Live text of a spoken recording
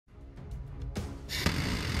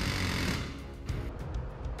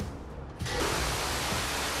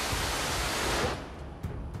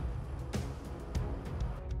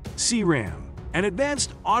CRAM, an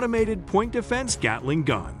advanced automated point defense Gatling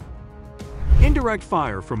gun. Indirect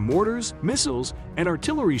fire from mortars, missiles, and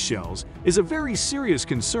artillery shells is a very serious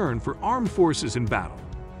concern for armed forces in battle.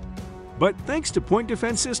 But thanks to point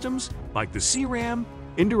defense systems like the CRAM,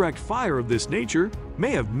 indirect fire of this nature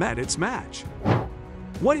may have met its match.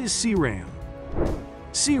 What is CRAM?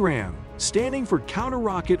 CRAM, standing for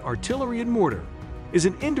Counter-Rocket Artillery and Mortar, is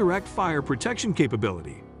an indirect fire protection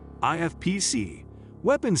capability (IFPC)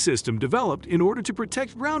 weapon system developed in order to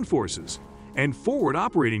protect ground forces and forward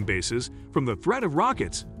operating bases from the threat of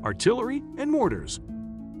rockets, artillery, and mortars.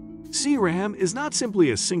 CRAM is not simply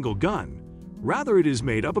a single gun. Rather, it is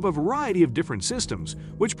made up of a variety of different systems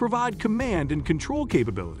which provide command and control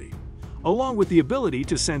capability, along with the ability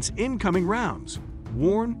to sense incoming rounds,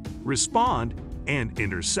 warn, respond, and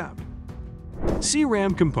intercept.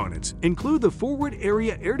 CRAM components include the Forward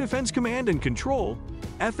Area Air Defense Command and Control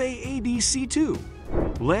 (FAADC2),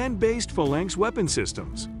 land-based phalanx weapon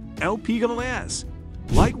systems (LPAS),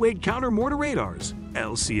 lightweight counter-mortar radars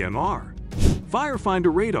 (LCMR),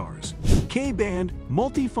 firefinder radars, K-band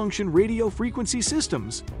multifunction radio frequency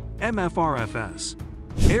systems (MFRFS),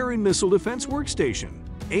 air and missile defense workstation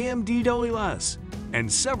 (AMDWS), and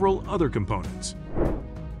several other components.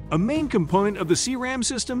 A main component of the CRAM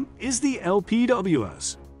system is the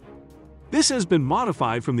LPWS. This has been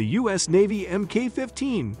modified from the U.S. Navy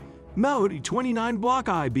Mk-15 Mode 29 Block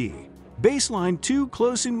IB Baseline 2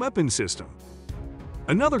 close-in weapon system.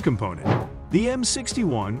 Another component, the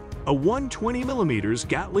M61, a 120mm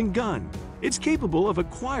Gatling gun. It's capable of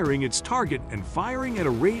acquiring its target and firing at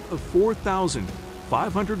a rate of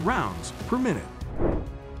 4,500 rounds per minute.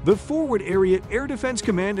 The Forward Area Air Defense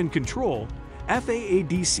Command and Control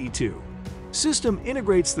 (FAADC2) system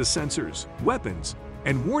integrates the sensors, weapons,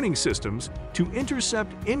 and warning systems to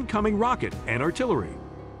intercept incoming rocket and artillery.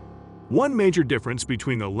 One major difference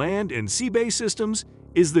between the land and sea-based systems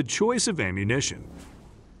is the choice of ammunition.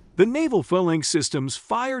 The naval phalanx systems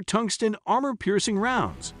fire tungsten armor-piercing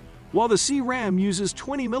rounds, while the CRAM uses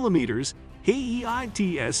 20mm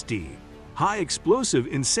HEITSD, high-explosive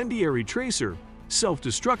incendiary tracer,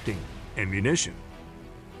 self-destructing ammunition.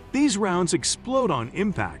 These rounds explode on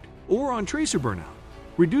impact or on tracer burnout,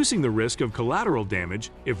 reducing the risk of collateral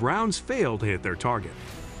damage if rounds fail to hit their target.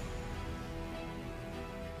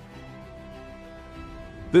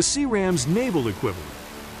 The CRAM's naval equivalent,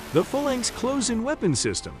 the Phalanx Close-in Weapon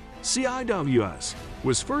System (CIWS),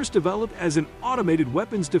 was first developed as an automated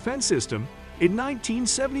weapons defense system in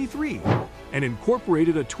 1973 and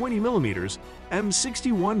incorporated a 20mm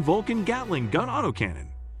M61 Vulcan Gatling gun autocannon,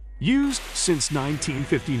 used since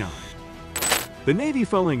 1959. The Navy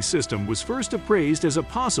Phalanx system was first appraised as a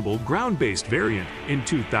possible ground-based variant in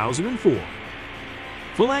 2004.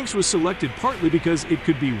 Phalanx was selected partly because it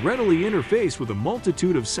could be readily interfaced with a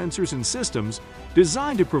multitude of sensors and systems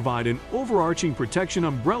designed to provide an overarching protection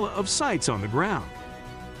umbrella of sights on the ground.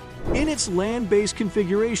 In its land-based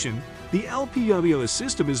configuration, the LPWS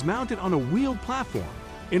system is mounted on a wheeled platform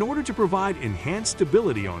in order to provide enhanced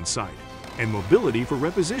stability on site and mobility for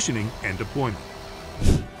repositioning and deployment.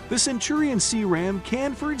 The Centurion CRAM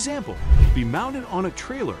can, for example, be mounted on a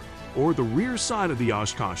trailer or the rear side of the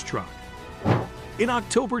Oshkosh truck. In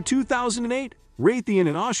October 2008, Raytheon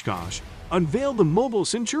and Oshkosh unveiled the Mobile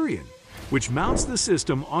Centurion, which mounts the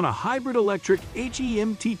system on a hybrid electric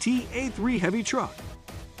HEMTT A3 heavy truck.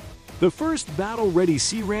 The first battle-ready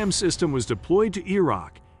CRAM system was deployed to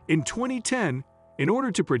Iraq in 2010 in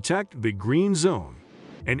order to protect the Green Zone,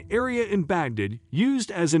 an area in Baghdad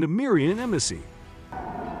used as an American embassy.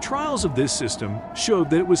 Trials of this system showed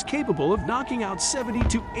that it was capable of knocking out 70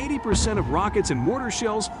 to 80% of rockets and mortar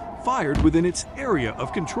shells fired within its area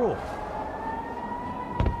of control.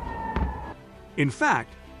 In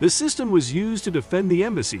fact, the system was used to defend the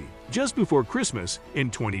embassy just before Christmas in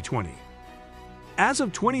 2020. As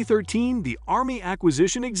of 2013, the Army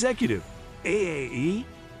Acquisition Executive, AAE,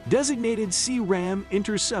 designated CRAM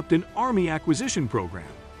Intercept an Army Acquisition Program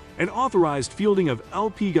and authorized fielding of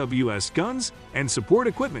LPWS guns and support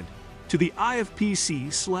equipment to the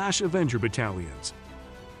IFPC/Avenger battalions.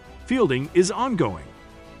 Fielding is ongoing.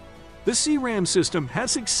 The CRAM system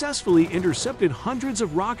has successfully intercepted hundreds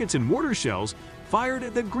of rockets and mortar shells fired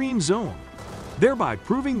at the Green Zone, thereby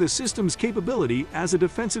proving the system's capability as a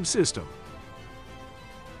defensive system.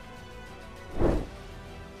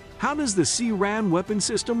 How does the CRAM weapon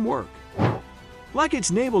system work? Like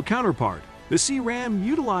its naval counterpart, the CRAM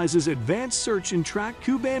utilizes advanced search and track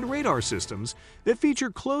Q-band radar systems that feature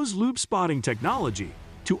closed-loop spotting technology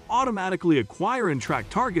to automatically acquire and track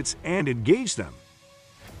targets and engage them.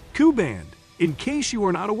 Q-band, in case you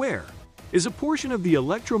are not aware, is a portion of the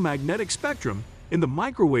electromagnetic spectrum in the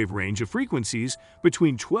microwave range of frequencies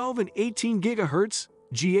between 12 and 18 GHz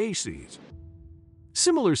GHz.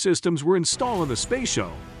 Similar systems were installed on the space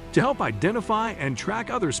shuttle to help identify and track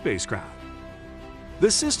other spacecraft.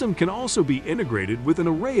 The system can also be integrated with an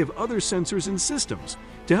array of other sensors and systems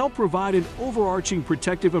to help provide an overarching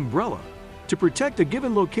protective umbrella to protect a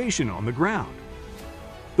given location on the ground.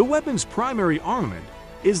 The weapon's primary armament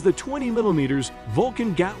is the 20mm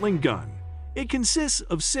Vulcan Gatling gun. It consists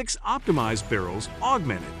of 6 optimized barrels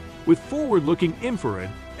augmented with forward-looking infrared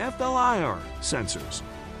FLIR sensors.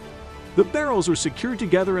 The barrels are secured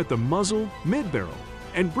together at the muzzle, mid-barrel,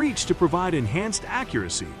 and breech to provide enhanced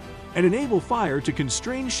accuracy and enable fire to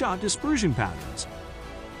constrain shot dispersion patterns.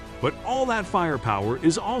 But all that firepower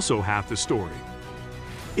is also half the story.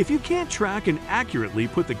 If you can't track and accurately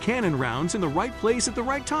put the cannon rounds in the right place at the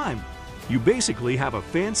right time, you basically have a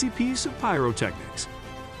fancy piece of pyrotechnics.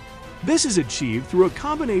 This is achieved through a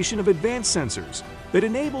combination of advanced sensors that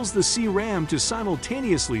enables the CRAM to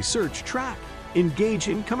simultaneously search, track, engage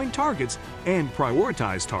incoming targets and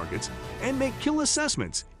prioritize targets, and make kill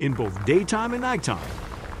assessments in both daytime and nighttime.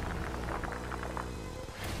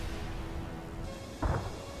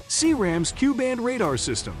 CRAM's Q-band radar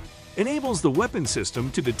system enables the weapon system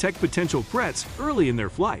to detect potential threats early in their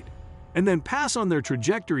flight, and then pass on their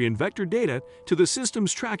trajectory and vector data to the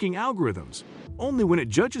system's tracking algorithms, only when it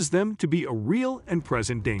judges them to be a real and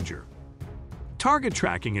present danger. Target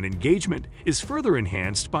tracking and engagement is further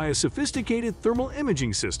enhanced by a sophisticated thermal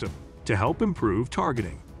imaging system to help improve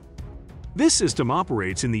targeting. This system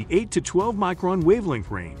operates in the 8 to 12 micron wavelength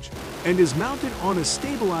range and is mounted on a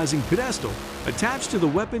stabilizing pedestal attached to the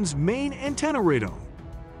weapon's main antenna radome.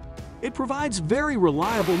 It provides very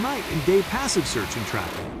reliable night and day passive search and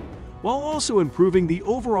tracking, while also improving the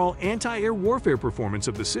overall anti-air warfare performance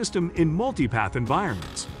of the system in multipath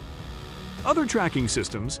environments. Other tracking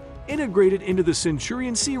systems integrated into the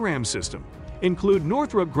Centurion CRAM system include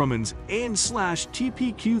Northrop Grumman's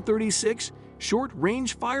AN/TPQ-36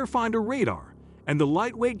 short-range firefinder radar and the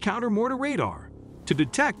lightweight counter-mortar radar to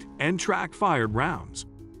detect and track fired rounds.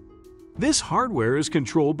 This hardware is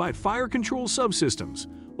controlled by fire control subsystems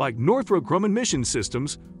like Northrop Grumman Mission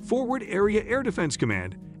Systems Forward Area Air Defense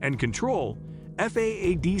Command and Control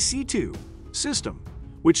FAADC-2 system,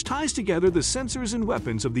 which ties together the sensors and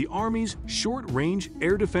weapons of the Army's short-range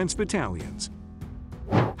air defense battalions.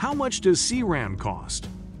 How much does CRAM cost?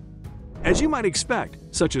 As you might expect,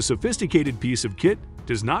 such a sophisticated piece of kit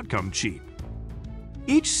does not come cheap.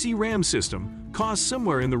 Each CRAM system costs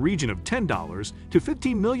somewhere in the region of $10 to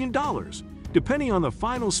 $15 million, depending on the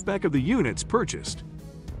final spec of the units purchased.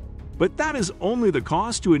 But that is only the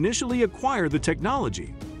cost to initially acquire the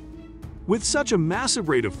technology. With such a massive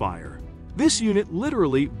rate of fire, this unit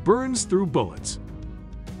literally burns through bullets.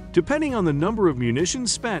 Depending on the number of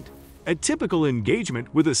munitions spent, a typical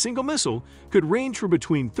engagement with a single missile could range from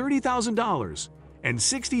between $30,000 and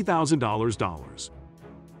 $60,000.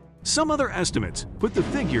 Some other estimates put the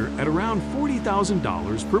figure at around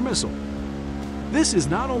 $40,000 per missile. This is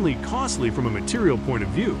not only costly from a material point of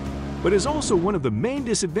view, but is also one of the main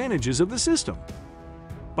disadvantages of the system.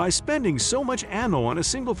 By spending so much ammo on a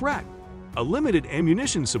single threat, a limited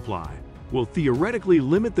ammunition supply will theoretically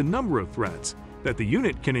limit the number of threats that the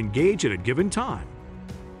unit can engage at a given time.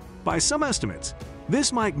 By some estimates,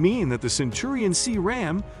 this might mean that the Centurion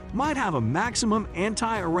CRAM might have a maximum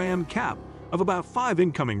anti-RAM cap of about 5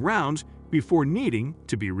 incoming rounds before needing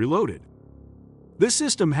to be reloaded. This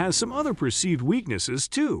system has some other perceived weaknesses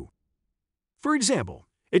too. For example,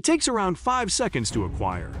 it takes around 5 seconds to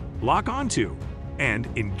acquire, lock onto, and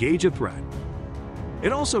engage a threat.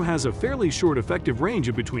 It also has a fairly short effective range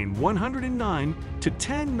of between 109 to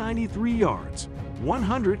 1093 yards,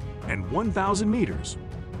 100 and 1,000 meters.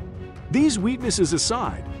 These weaknesses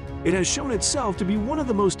aside, it has shown itself to be one of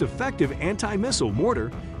the most effective anti-missile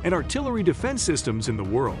mortar and artillery defense systems in the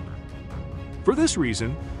world. For this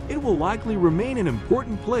reason, it will likely remain an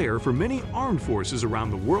important player for many armed forces around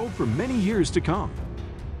the world for many years to come.